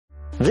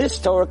This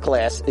Torah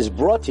class is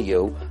brought to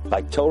you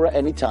by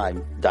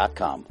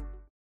TorahAnytime.com.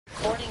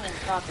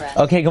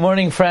 Okay, good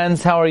morning,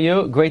 friends. How are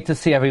you? Great to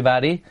see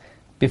everybody.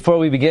 Before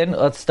we begin,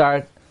 let's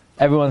start.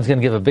 Everyone's going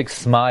to give a big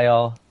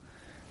smile.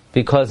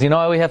 Because you know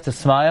why we have to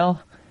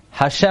smile?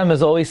 Hashem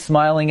is always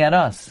smiling at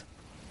us.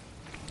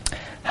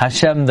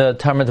 Hashem, the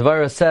Talmud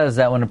Torah says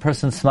that when a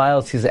person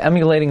smiles, he's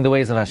emulating the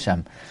ways of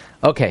Hashem.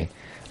 Okay,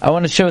 I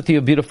want to share with you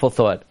a beautiful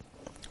thought.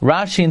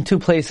 Rashi in two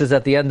places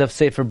at the end of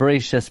Sefer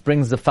Bereshis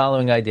brings the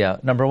following idea.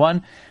 Number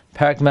one,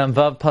 Parak Mem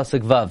Vav Pasuk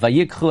Vav.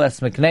 Vayikchu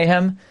es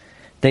miknehem.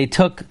 They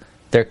took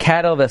their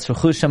cattle,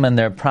 vesruchushim, and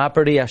their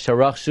property,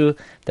 asharachshu,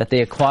 that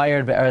they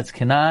acquired be'eretz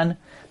Canaan,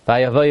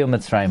 vayavoyu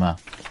Mitzrayma.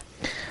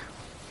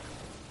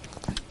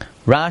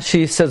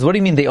 Rashi says, what do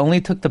you mean they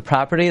only took the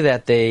property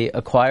that they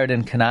acquired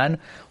in Canaan?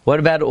 What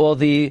about all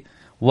the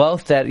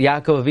wealth that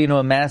Yaakov Avinu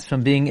amassed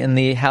from being in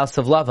the house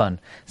of Lavan?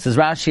 Says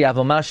Rashi,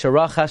 Avomash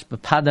Rachash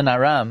b'Padan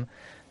Aram,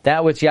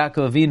 that which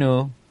Yaakov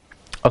Avinu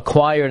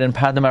acquired in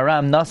Padan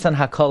Aram, Nasan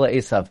Hakola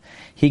Esav.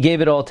 He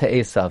gave it all to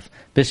Esav.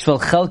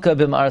 Bishvil Chelka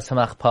b'Ma'aras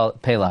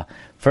HaMachpelah,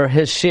 for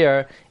his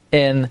share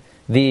in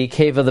the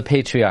cave of the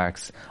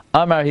patriarchs.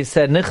 Amar, he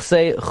said,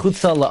 Nichse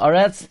chutza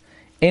la'aretz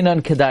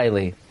enon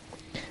kedaili.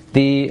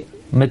 The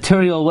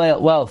material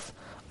wealth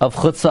of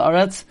chutz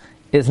la'aretz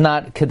is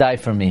not kedai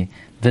for me.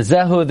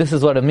 V'zehu, this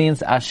is what it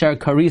means, asher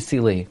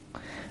karisili,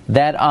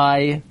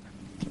 that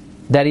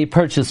he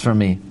purchased for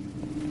me.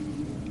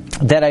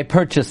 That I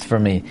purchased for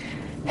me.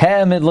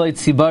 Ha'amidloi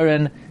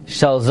tzibarin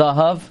shel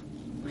zahav.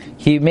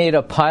 He made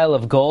a pile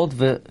of gold,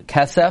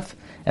 v'kasef,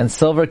 and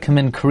silver,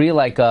 kamin kri,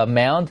 like a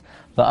mound.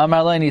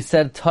 V'amar lo, and he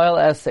said, toil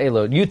es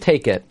elod, you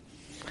take it.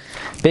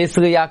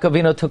 Basically, Yaakov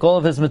Avinu took all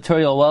of his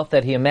material wealth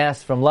that he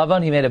amassed from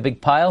Lavan. He made a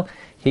big pile.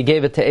 He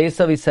gave it to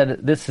Esav. He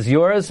said, this is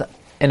yours.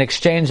 In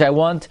exchange, I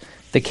want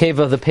the cave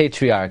of the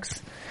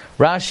patriarchs.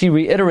 Rashi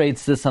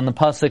reiterates this on the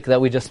pasuk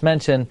that we just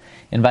mentioned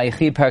in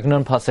Vayichi Parak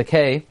Nun pasuk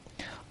Hey.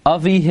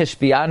 Avi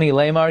hishbiani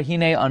lemar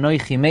hine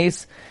anoichi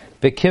meis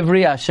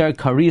bekivri asher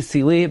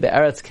karisi li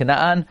be'eretz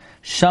Canaan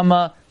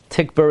shama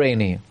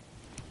tikbareni.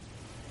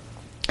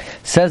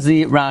 Says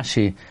the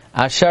Rashi,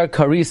 asher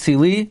karisi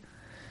li.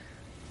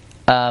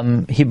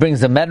 He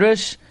brings a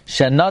medrash.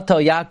 Shenato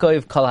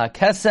Yaakov kol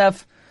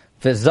hakesef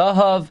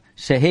v'zahav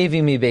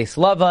shehevi mi beis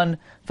Lavan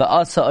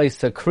v'asa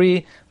oisa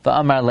kri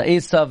v'amar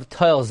le'esav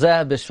toil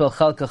zeh b'shvil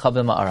chelka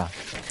chabim ma'ara.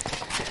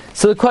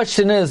 So the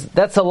question is,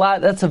 that's a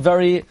lot. That's a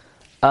very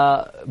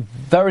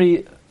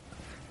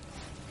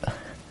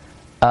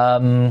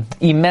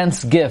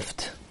immense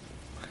gift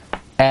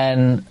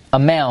and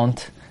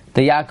amount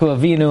that Yaakov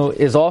Avinu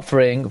is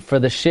offering for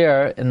the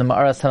share in the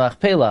Ma'aras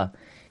HaMachpelah.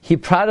 He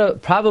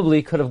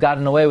probably could have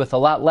gotten away with a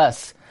lot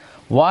less.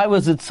 Why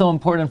was it so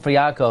important for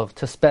Yaakov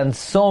to spend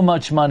so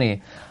much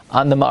money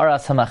on the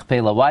Ma'aras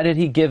HaMachpelah? Why did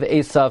he give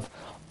Esav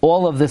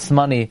all of this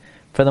money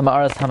for the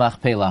Ma'aras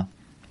HaMachpelah?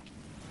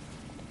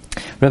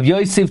 Rav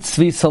Yosef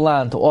Tzvi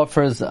Salant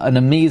offers an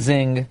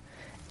amazing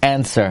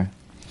answer.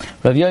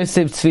 Rav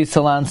Yosef Tzvi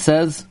Salant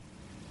says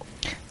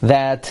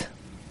that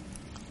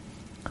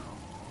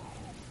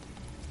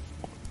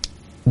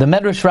the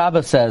Medrash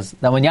Rabbah says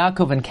that when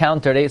Yaakov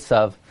encountered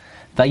Esav,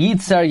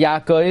 Vayitzer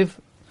Yaakov,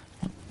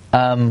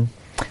 Vayiro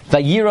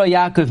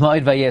Yaakov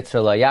Ma'od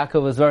Vayetzer Lo.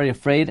 Yaakov was very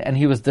afraid and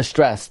he was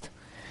distressed.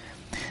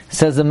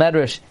 Says the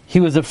Medrash, he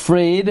was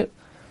afraid.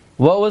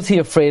 What was he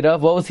afraid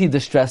of? What was he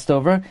distressed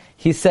over?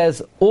 He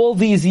says, all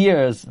these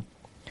years,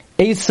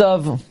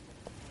 Esav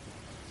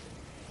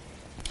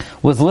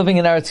was living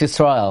in Eretz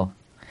Yisrael.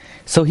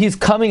 So he's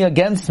coming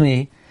against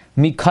me,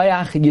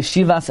 Mikayach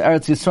Yeshivas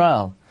Eretz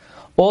Yisrael.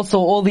 Also,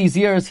 all these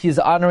years, he's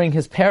honoring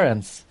his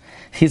parents.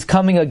 He's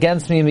coming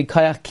against me,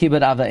 Mikayach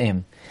Kibbut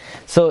Avaim.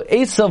 So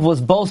Esav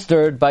was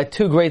bolstered by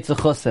two great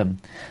zechusim.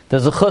 The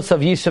zechus of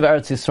Yishuv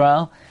Eretz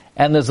Yisrael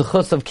and the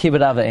zechus of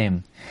Kibbut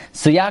Avaim.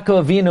 So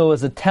Yaakov Avinu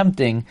was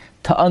attempting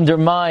to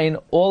undermine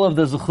all of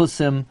the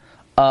zechusim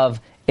of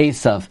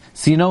Esav.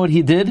 So you know what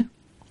he did?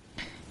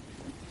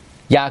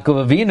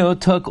 Yaakov Avinu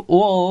took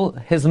all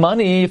his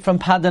money from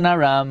Padan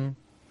Aram.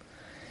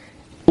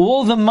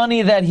 All the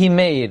money that he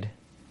made,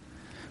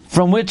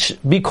 from which,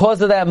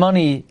 because of that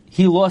money,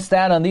 he lost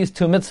out on these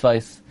two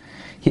mitzvahs.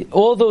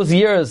 All those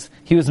years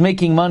he was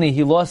making money,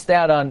 he lost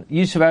out on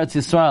Yishuv Eretz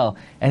Yisrael,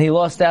 and he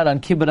lost out on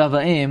Kibbut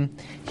Avaim.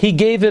 He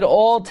gave it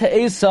all to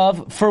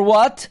Esav for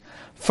what?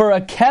 For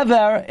a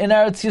kever in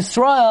Eretz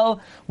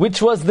Yisrael,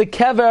 which was the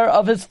kever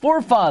of his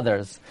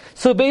forefathers.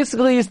 So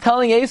basically he's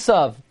telling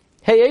Esav,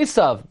 hey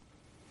Esav,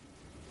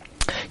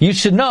 you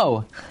should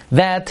know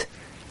that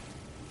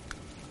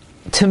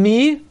to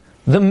me,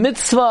 the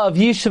mitzvah of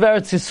Yishuv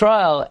Eretz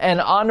Yisrael and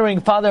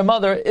honoring father and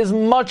mother is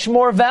much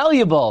more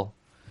valuable.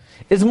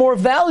 Is more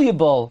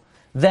valuable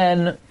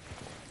than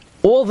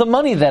all the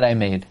money that I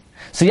made.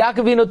 So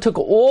Yaakov Avinu took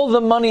all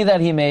the money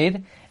that he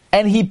made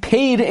and he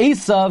paid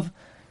Esav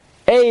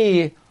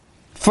A,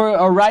 for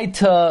a right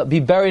to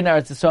be buried in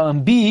Eretz Yisrael,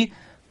 and B,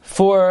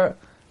 for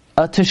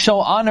to show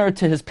honor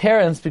to his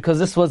parents, because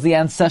this was the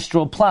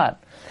ancestral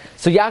plot.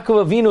 So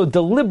Yaakov Avinu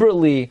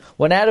deliberately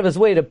went out of his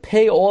way to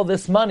pay all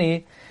this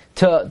money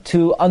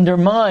to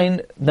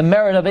undermine the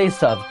merit of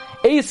Esav.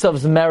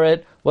 Esav's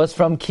merit was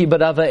from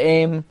Kibbud Av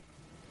Va'em,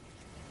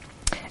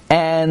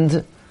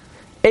 and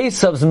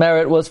Esav's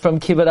merit was from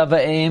Kibbud Av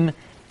Va'em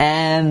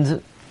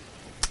and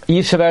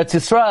Yishuv Eretz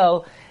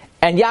Yisrael,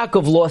 and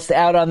Yaakov lost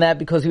out on that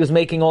because he was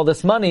making all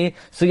this money.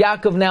 So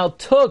Yaakov now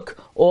took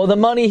all the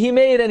money he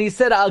made and he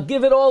said, I'll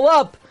give it all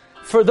up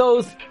for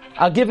those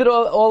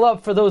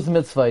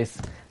mitzvahs.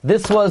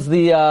 This was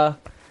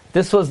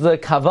the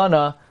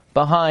kavana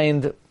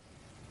behind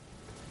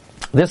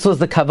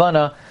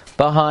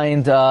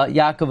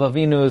Yaakov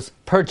Avinu's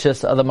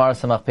purchase of the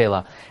Maras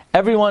HaMachpelah.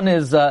 Everyone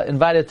is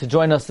invited to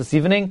join us this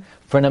evening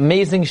for an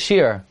amazing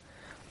shir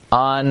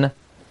on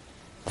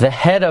the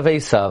head of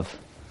Esav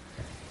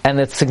and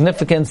its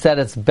significance that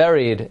it's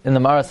buried in the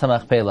Maras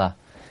HaMachpelah.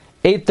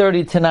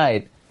 8:30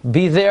 tonight.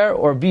 Be there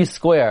or be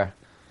square.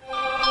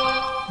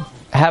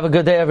 Have a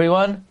good day,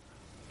 everyone.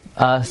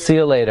 See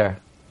you later.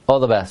 All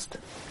the best.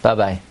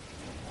 Bye-bye.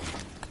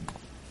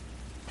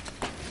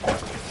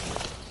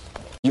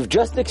 You've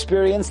just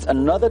experienced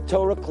another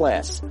Torah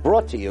class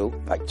brought to you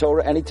by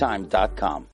TorahAnytime.com.